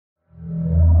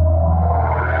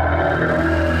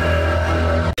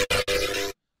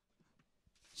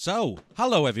So,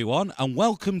 hello everyone, and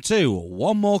welcome to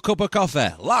One More Cup of Coffee,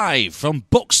 live from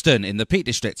Buxton in the Peak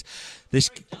District.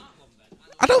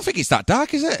 I don't think it's that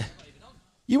dark, is it?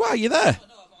 You are, you there?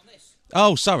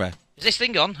 Oh, sorry. Is this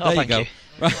thing on? Oh, there thank you.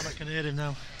 Right. I can hear him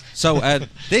now. So,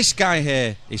 this guy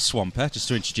here is Swamper, just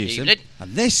to introduce him.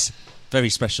 And this very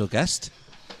special guest,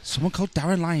 someone called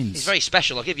Daz Lyons. He's very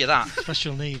special, I'll give you that.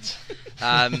 Special needs.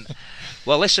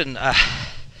 Well, listen,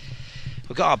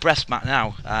 we've got our breath back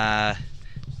now.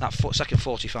 That second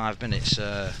 45 minutes,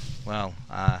 I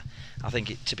think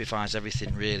it typifies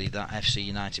everything really that FC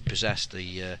United possessed,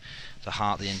 the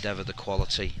heart, the endeavour, the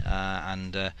quality,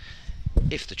 and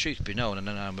if the truth be known, and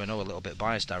I know a little bit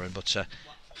biased, Darren, but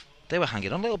they were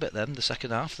hanging on a little bit then, the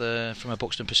second half, from a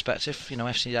Buxton perspective, you know,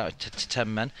 FC United to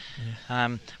 10 men.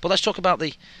 Yeah. But let's talk about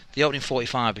the opening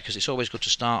 45, because it's always good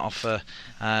to start off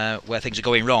where things are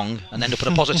going wrong and end up at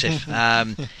a positive.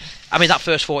 I mean, that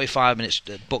first 45 minutes,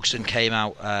 Buxton came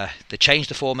out, they changed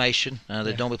the formation.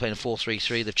 They'd normally playing a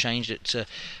 4-3-3, they've changed it to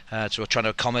trying to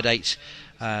accommodate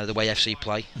the way FC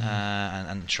play,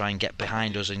 and try and get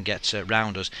behind us and get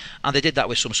round us. And they did that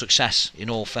with some success, in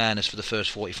all fairness, for the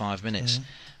first 45 minutes.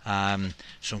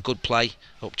 Some good play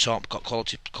up top, got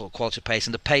quality pace,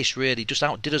 and the pace really just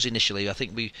outdid us initially. I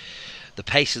think the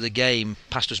pace of the game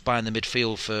passed us by in the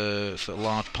midfield for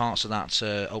large parts of that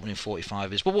opening 45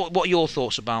 minutes. But what are your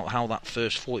thoughts about how that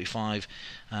first 45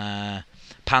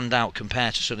 panned out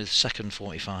compared to certainly the second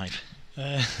 45?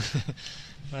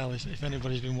 Well, if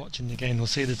anybody's been watching the game, they'll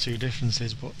see the two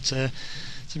differences. But to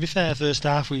be fair, first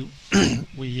half we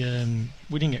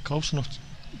didn't get close enough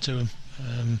to them.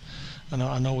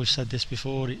 I know we've said this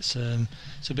before. It's a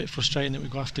bit frustrating that we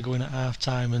have to go in at half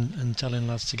time and telling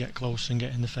lads to get close and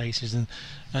get in the faces and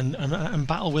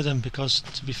battle with them, because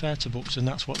to be fair to Buxton,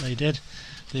 that's what they did.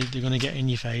 They're going to get in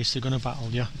your face, they're going to battle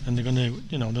you, and they're going to,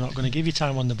 they're not going to give you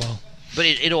time on the ball. But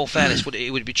in all fairness,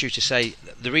 it would be true to say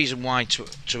the reason why,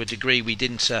 to a degree, we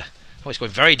didn't. It's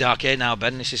going very dark here now,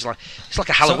 Ben. This is it's like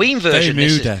a Halloween version.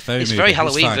 It's very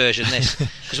Halloween version. This,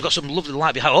 because we've got some lovely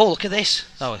light behind. Oh, look at this!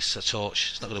 Oh, it's a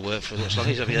torch. It's not going to work for as long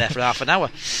as it'll be there for half an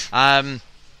hour.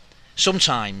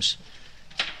 Sometimes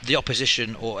the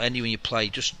opposition or anyone you play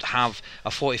just have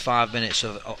a 45 minutes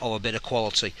of a bit of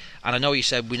quality. And I know you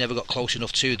said we never got close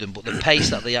enough to them, but the pace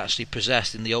that they actually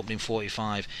possessed in the opening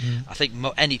 45, I think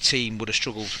any team would have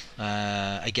struggled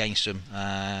against them.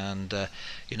 And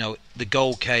the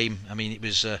goal came. I mean, it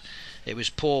was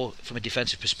poor from a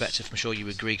defensive perspective. I'm sure you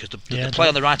agree, because the play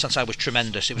on the right hand side was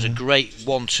tremendous. It was a great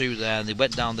 1-2 there, and they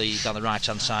went down the right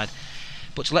hand side.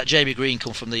 But to let Jamie Green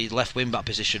come from the left wing back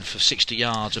position for 60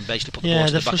 yards and basically put the ball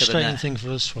to the back of the net. The frustrating thing for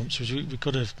us, Swamps, was we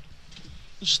could have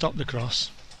stopped the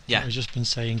cross. Yeah, we've just been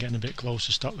saying, getting a bit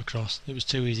closer, stop the cross. It was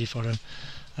too easy for him.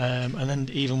 And then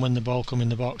even when the ball come in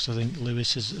the box, I think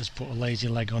Lewis has put a lazy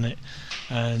leg on it,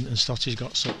 and Stotty's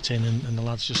got sucked in, and the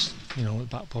lads just at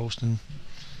back post, and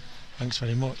thanks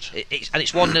very much. It's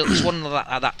 1-0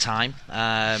 at that time.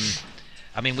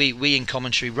 I mean, we in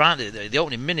commentary, right the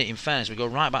opening minute, in fairness, we go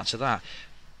right back to that.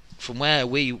 From where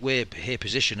we're here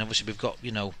positioned, obviously we've got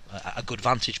a good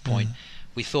vantage point.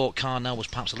 We thought Carnell was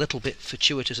perhaps a little bit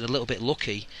fortuitous and a little bit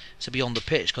lucky to be on the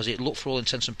pitch, because it looked, for all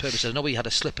intents and purposes, I know he had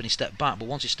a slip and he stepped back, but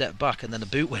once he stepped back and then the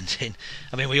boot went in,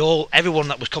 I mean, everyone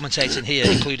that was commentating here,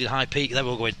 including High Peak, they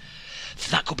were going,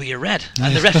 that could be a red,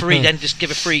 and the referee then just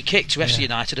give a free kick to FC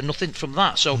United and nothing from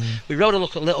that. So we rode a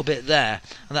little bit there,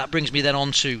 and that brings me then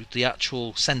on to the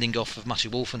actual sending off of Matty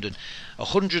Wolfenden.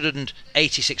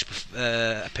 186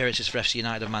 appearances for FC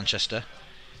United of Manchester,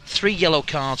 3 yellow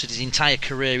cards in his entire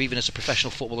career, even as a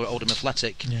professional footballer at Oldham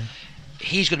Athletic.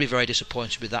 He's going to be very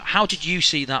disappointed with that. How did you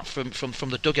see that from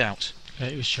the dugout?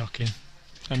 It was shocking.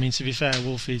 I mean, to be fair,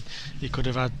 Wolfie, he could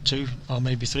have had 2 or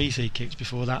maybe 3 free kicks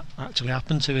before that actually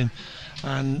happened to him.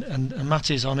 And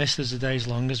Matty's honest as the day's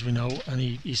long, as we know, and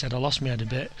he said, I lost my head a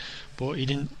bit, but he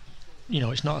didn't,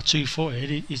 it's not a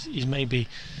 2-footed, he's maybe,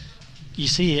 you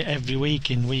see it every week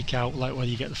in, week out, like where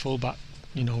you get the full-back,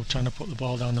 trying to put the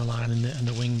ball down the line, and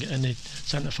the wing, and the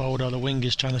centre forward or the wing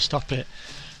is trying to stop it.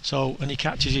 So, and he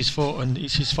catches his foot, and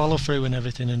it's his follow through and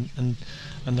everything, and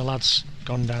the lad's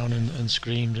gone down and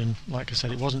screamed, and like I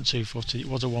said, it wasn't 2-footed, it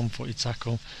was a 1-footed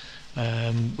tackle.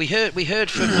 We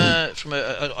heard from an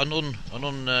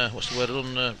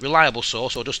unreliable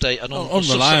source, or just an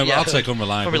unreliable. I'll take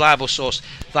unreliable. Unreliable source,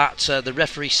 that the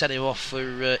referee sent him off for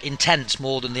intent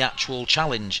more than the actual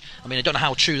challenge. I mean, I don't know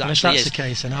how true that actually is. If that's the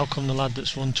case, then how come the lad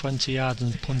that's run 20 yards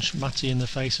and punched Matty in the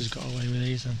face has got away with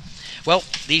these then? Well,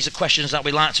 these are questions that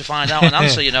we like to find out and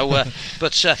answer,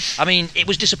 But I mean, it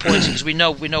was disappointing, because we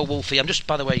know Wolfie. I'm just,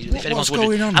 by the way, if anyone's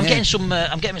wondering, I'm getting some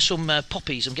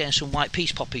poppies. I'm getting some white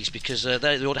peace poppies, because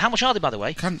how much are they, by the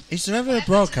way? Is there ever a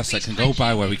broadcast that can go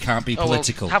by where we can't be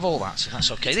political? Well, have all that.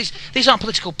 That's okay. These aren't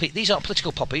political. These aren't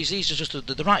political poppies. These are just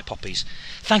the right poppies.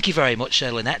 Thank you very much,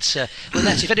 Lynette.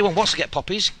 Lynette, if anyone wants to get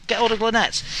poppies, get hold of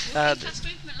Lynette.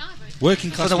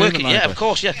 Working class movement library. Yeah, of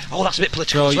course. Yeah. Oh, that's a bit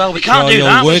political as well. We can't do your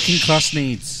that. Working class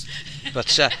needs. But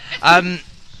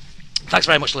thanks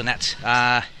very much, Lynette.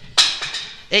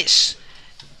 It's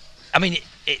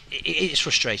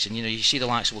frustrating. You see the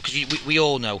likes of, because we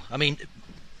all know.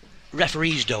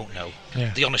 Referees don't know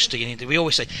the honesty. We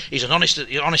always say he's an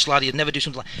honest lad. He'd never do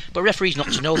something like. But referees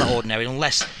not to know that ordinary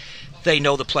unless they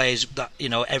know the players, that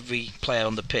every player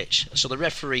on the pitch. So the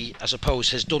referee, I suppose,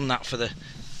 has done that for the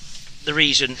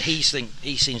reason he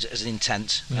seems as an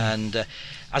intent. And as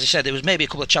I said, there was maybe a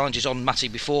couple of challenges on Matty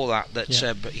before that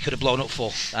he could have blown up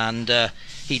for, and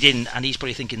he didn't. And he's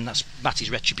probably thinking that's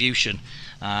Matty's retribution.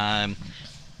 But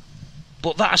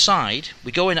that aside,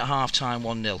 we go in at half time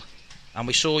 1-0, and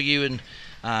we saw you and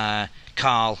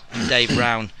Carl and Dave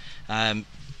Brown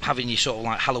having your sort of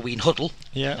like Halloween huddle.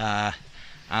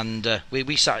 And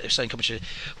we started saying,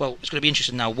 well, it's going to be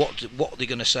interesting now what they're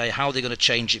going to say, how they're going to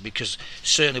change it, because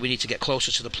certainly we need to get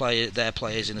closer to their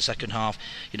players in the second half.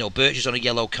 Birch is on a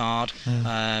yellow card,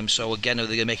 so again, are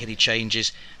they going to make any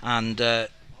changes? And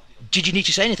did you need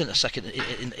to say anything at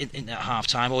in that half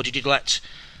time, or did you let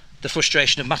the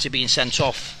frustration of Matty being sent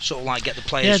off sort of like get the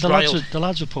players riled? The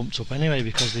lads were pumped up anyway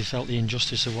because they felt the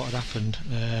injustice of what had happened,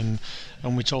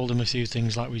 and we told them a few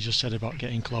things like we just said about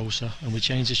getting closer, and we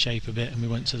changed the shape a bit and we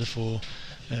went to the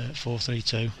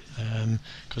 4-3-2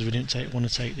 because we didn't want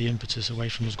to take the impetus away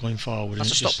from us going forward.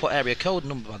 That's a stop-put area code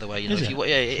number, by the way. In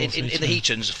the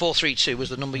Heatons, 432 was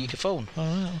the number you could phone.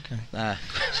 Oh right, okay.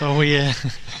 So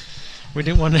we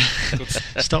didn't want to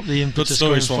stop the impetus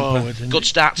going forward. And, good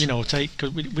stats.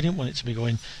 Because we didn't want it to be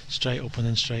going straight up and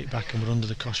then straight back, and we're under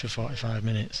the cosh for 45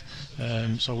 minutes.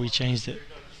 So we changed it,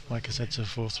 like I said, to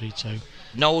 4-3-2.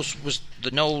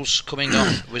 The nose coming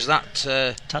off, was that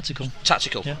tactical?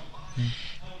 Tactical. Yeah.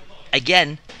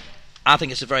 Again, I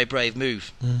think it's a very brave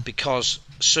move because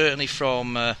certainly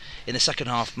from in the second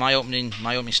half, my opening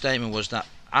statement was that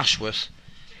Ashworth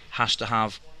has to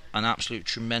have an absolute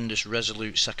tremendous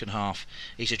resolute second half.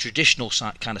 He's a traditional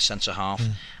kind of centre half,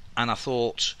 and I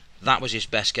thought that was his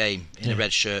best game in a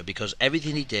red shirt, because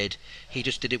everything he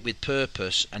just did it with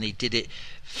purpose, and he did it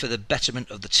for the betterment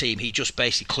of the team. He just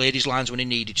basically cleared his lines when he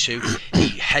needed to.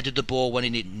 He headed the ball when he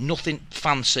needed, nothing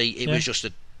fancy. It was just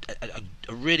a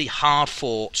really hard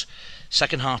fought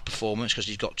second half performance, because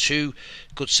he's got two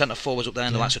good centre forwards up there,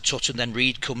 and the likes of Tutton, then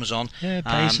Reed comes on.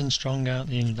 Pace and strong, aren't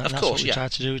they? That's course, what we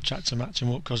tried to do. We tried to match him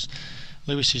up, because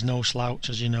Lewis is no slouch,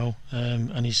 as you know,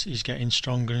 and he's getting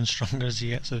stronger and stronger as he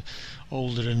gets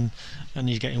older, and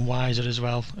he's getting wiser as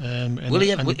well. Will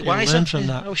he wiser? Learn from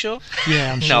that. Oh, sure.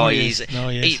 Yeah, I'm sure. He is.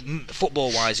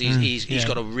 Football wise, he's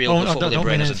got a real good footballing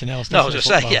brain. Anything else. No, I was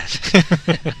going to say, yes.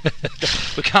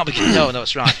 We can't be. No,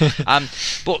 it's right.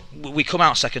 But we come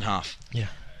out second half. Yeah.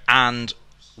 And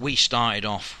we started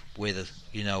off with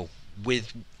the way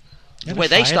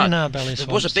they started. There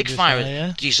was a big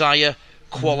fire, desire,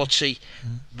 quality.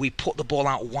 We put the ball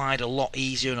out wide a lot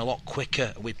easier and a lot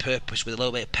quicker with purpose, with a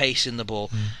little bit of pace in the ball.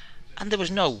 And there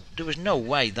was no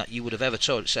way that you would have ever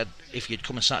said if you'd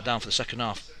come and sat down for the second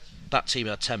half, that team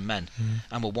had 10 men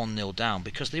and were 1-0 down,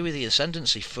 because they were the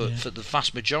ascendancy for the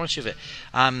vast majority of it.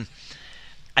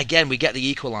 Again, we get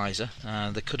the equaliser.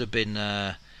 There could have been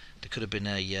a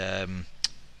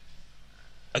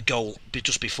goal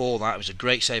just before that. It was a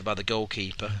great save by the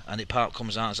goalkeeper, and it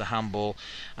comes out as a handball,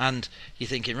 and you're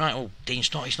thinking, right,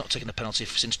 he's not taking the penalty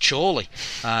since Chorley,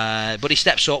 but he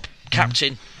steps up,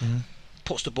 captain,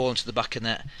 puts the ball into the back of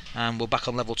net, and we're back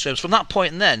on level terms. From that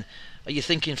point and then, are you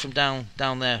thinking from down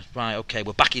there, right, okay,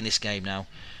 we're back in this game now,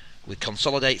 we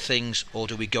consolidate things, or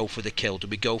do we go for the kill? Do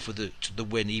we go for the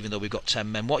win, even though we've got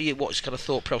 10 men? What kind of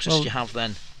thought process do you have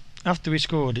then? After we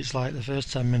scored, it's like the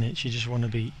first 10 minutes you just want to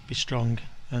be strong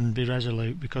and be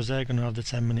resolute, because they're going to have the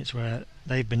 10 minutes where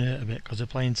they've been hurt a bit because they're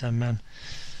playing 10 men,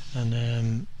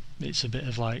 and it's a bit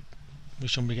of like, we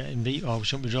shouldn't be getting beat, or we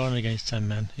shouldn't be drawing against 10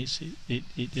 men. It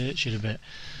hurts you a bit.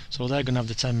 So they're going to have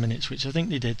the 10 minutes, which I think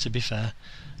they did, to be fair,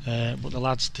 but the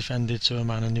lads defended to a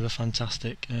man, and they were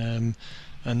fantastic, and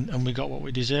we got what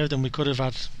we deserved, and we could have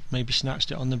had maybe snatched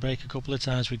it on the break a couple of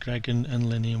times with Greg and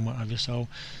Linny and what have you. So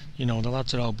the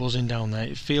lads are all buzzing down there.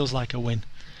 It feels like a win,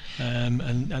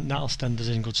 and that'll stand us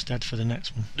in good stead for the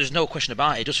next one. There's no question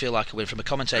about it. It does feel like a win from a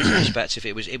commentator's perspective.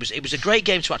 It was a great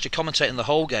game to actually commentate in the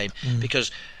whole game,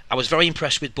 because I was very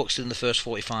impressed with Buxton in the first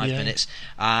 45 minutes.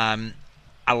 I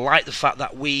like the fact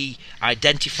that we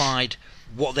identified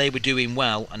what they were doing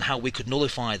well and how we could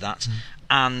nullify that.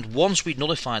 And once we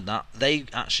nullified that, they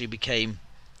actually became,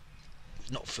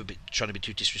 not for trying to be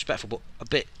too disrespectful, but a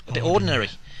bit ordinary,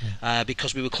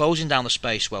 because we were closing down the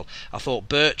space well. I thought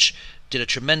Birch did a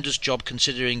tremendous job,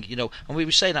 considering, and we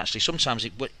were saying actually sometimes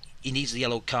he needs the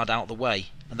yellow card out of the way,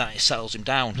 and that it settles him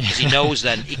down, because he knows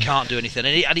then he can't do anything,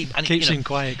 and he keeps him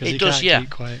quiet, because he does, can't keep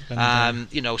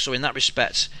quiet. So in that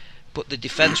respect. But the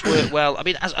defence worked well. I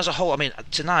mean, as a whole,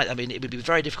 tonight, it would be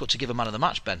very difficult to give a man of the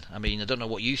match, Ben. I don't know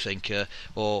what you think,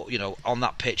 or on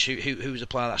that pitch, who's the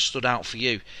player that stood out for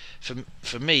you?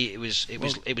 For me, it was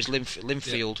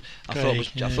Linfield.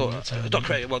 Yeah. Not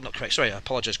Craig. Well, not Craig. Sorry, I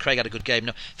apologise. Craig had a good game.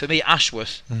 No, for me,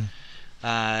 Ashworth.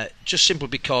 Just simply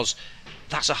because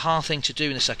that's a hard thing to do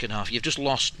in the second half. You've just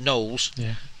lost Knowles.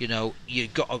 Yeah.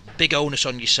 You've got a big onus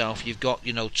on yourself. You've got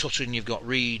Tutton, you've got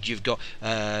Reed, you've got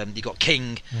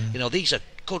King. These are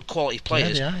good quality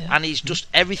players, and he's just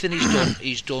everything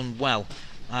he's done well.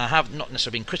 I have not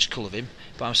necessarily been critical of him,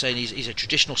 but I'm saying he's a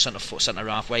traditional centre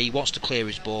half where he wants to clear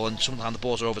his ball, and sometimes the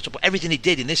balls are over the top. But everything he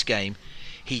did in this game,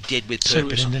 he did with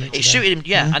purpose. It suited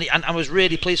him, and I was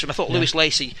really pleased with him. I thought Lewis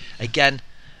Lacey again.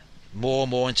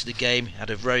 More into the game, had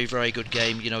a very, very good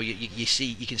game. You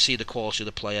can see the quality of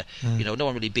the player. No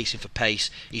one really beats him for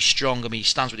pace. He's strong. He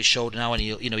stands with his shoulder now, and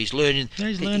he's learning. Yeah,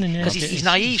 he's learning. Because he's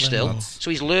naive still, so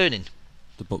he's learning.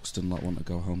 The Buxton lot want to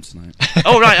go home tonight.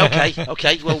 Oh right,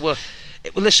 okay. Well,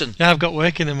 listen. Yeah, I've got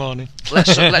work in the morning.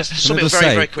 Let's sum it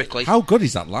very quick. How good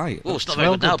is that light? Oh, it's not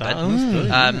very good now,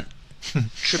 Ben.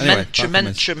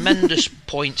 Tremendous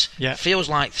point. Feels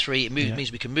like 3. It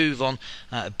means we can move on.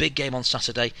 A big game on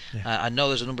Saturday. I know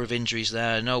there's a number of injuries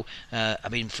there. I know.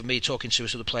 For me, talking to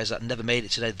some of the players that never made it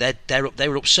today, they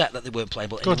were upset that they weren't playing.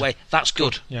 But anyway, that's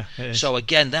good. Yeah, it is. So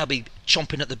again, they'll be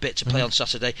chomping at the bit to play on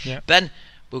Saturday. Yeah. Ben,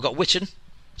 we've got Witton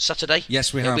Saturday.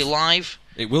 Yes, we have. It'll be live.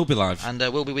 It will be live, and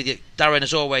we'll be with you, Darren,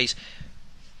 as always.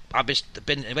 I went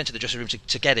to the dressing room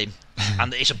to get him,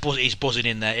 and he's buzzing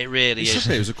in there. It really is.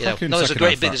 It was a cracking there's a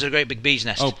great big bee's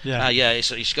nest. Oh, yeah. It's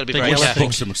got to be very careful.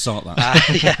 Buxton would sort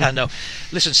that. Yeah, I know.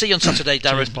 Listen, see you on Saturday,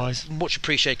 Darren. Cheers, boys. Much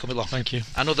appreciate coming along. Thank you.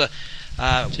 Another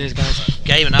cheers, guys.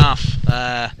 Game and a half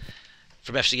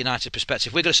from FC United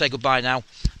perspective. We're going to say goodbye now.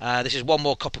 This is one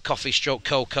more cup of coffee, stroke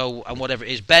cocoa, and whatever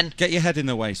it is. Ben, get your head in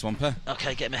the way, Swamper.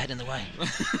 Okay, get my head in the way.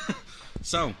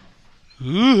 So,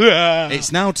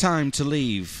 it's now time to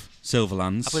leave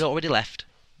Silverlands. Have we already left?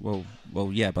 Well,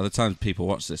 yeah. By the time people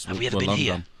watch this, have we ever been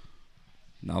here? Gone.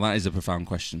 Now that is a profound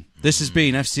question. This has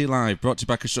been FC Live, brought to you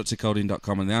by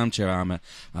ConstructiveCoding.com and the Armchair Armour,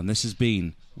 and this has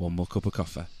been One More Cup of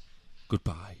Coffee.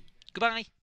 Goodbye. Goodbye.